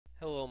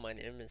Hello, my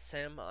name is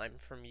Sam. I'm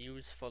from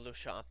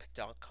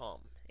usephotoshop.com,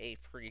 a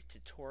free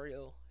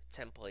tutorial,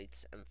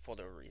 templates, and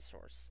photo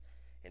resource.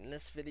 In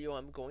this video,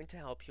 I'm going to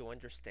help you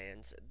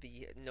understand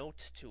the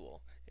Note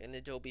tool in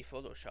Adobe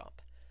Photoshop.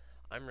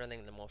 I'm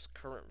running the most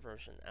current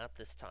version at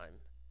this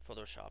time,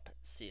 Photoshop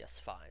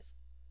CS5.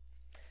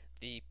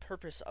 The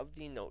purpose of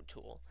the Note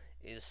tool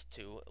is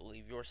to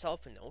leave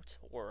yourself a note,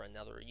 or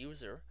another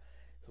user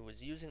who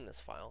is using this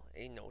file,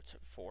 a note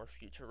for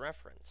future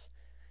reference.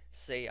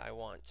 Say I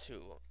want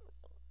to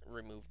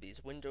remove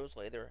these windows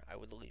later, I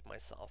would leave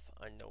myself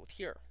a note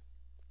here.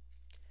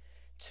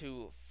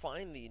 To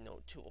find the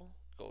Note tool,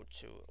 go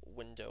to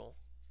Window,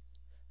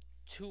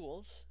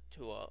 Tools,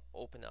 to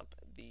open up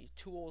the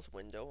Tools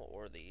window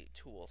or the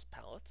Tools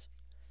palette.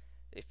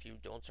 If you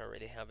don't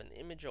already have an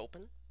image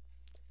open,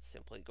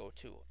 simply go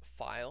to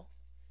File,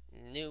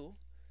 New,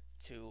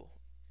 to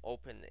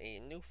open a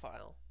new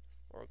file,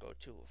 or go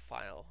to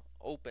File,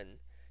 Open,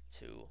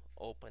 to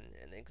open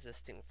an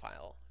existing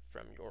file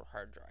from your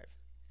hard drive.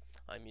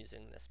 I'm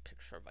using this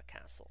picture of a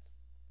castle.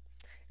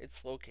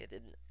 It's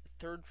located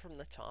third from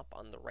the top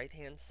on the right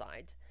hand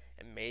side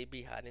and may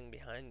be hiding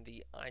behind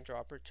the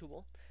eyedropper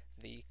tool,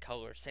 the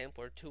color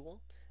sampler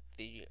tool,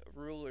 the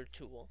ruler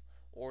tool,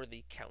 or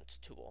the count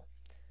tool.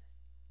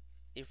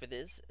 If it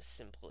is,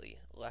 simply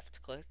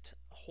left click,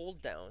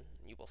 hold down,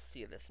 you will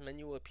see this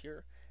menu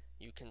appear.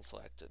 You can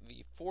select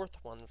the fourth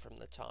one from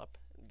the top,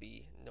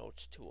 the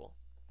Note tool.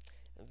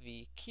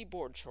 The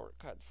keyboard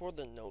shortcut for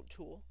the Note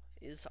tool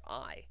is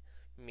I,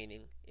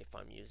 meaning if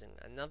I'm using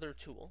another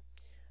tool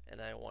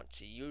and I want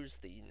to use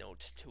the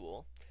Note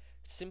tool,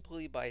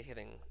 simply by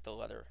hitting the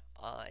letter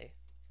I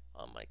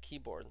on my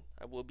keyboard,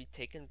 I will be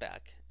taken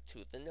back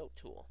to the Note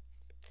tool.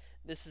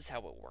 This is how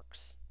it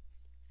works.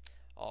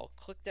 I'll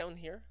click down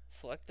here,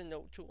 select the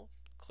Note tool,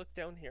 click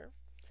down here.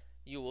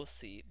 You will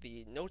see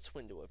the Notes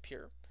window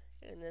appear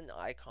and an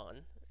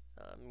icon,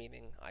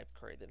 meaning I've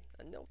created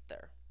a note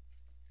there.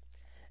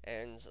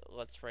 And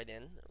let's write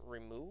in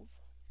remove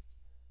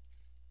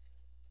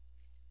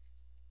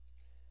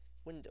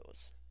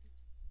windows.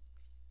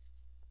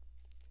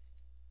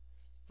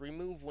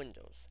 Remove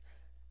windows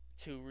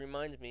to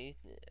remind me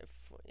if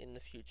in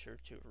the future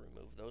to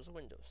remove those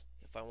windows.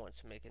 If I want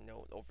to make a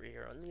note over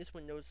here on these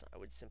windows, I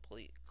would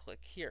simply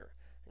click here,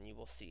 and you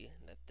will see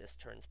that this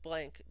turns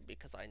blank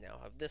because I now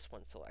have this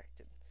one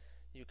selected.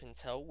 You can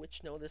tell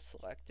which note is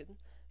selected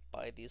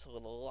by these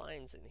little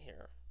lines in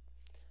here.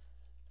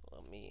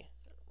 Let me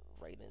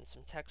write in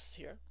some text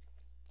here.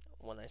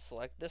 When I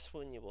select this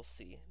one, you will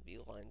see the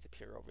lines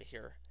appear over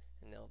here,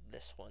 and now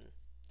this one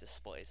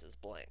displays as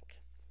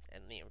blank,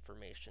 and the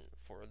information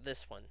for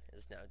this one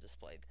is now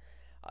displayed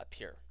up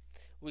here.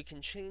 We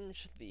can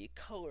change the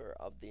color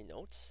of the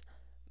notes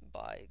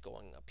by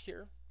going up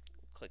here,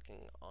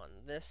 clicking on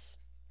this,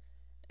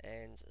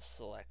 and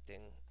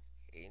selecting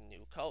a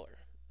new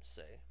color,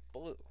 say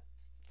blue.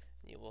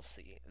 You will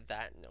see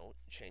that note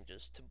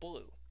changes to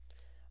blue.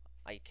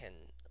 I can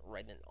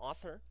write an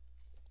author,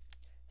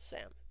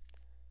 Sam.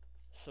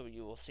 So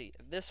you will see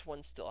this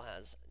one still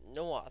has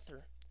no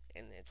author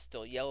and it's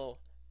still yellow,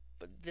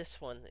 but this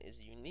one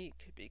is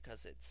unique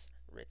because it's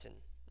written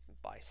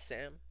by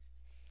Sam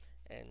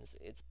and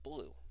it's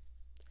blue.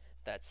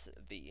 That's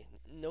the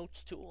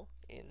Notes tool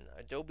in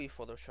Adobe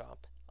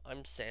Photoshop.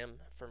 I'm Sam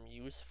from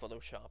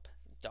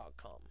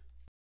usephotoshop.com.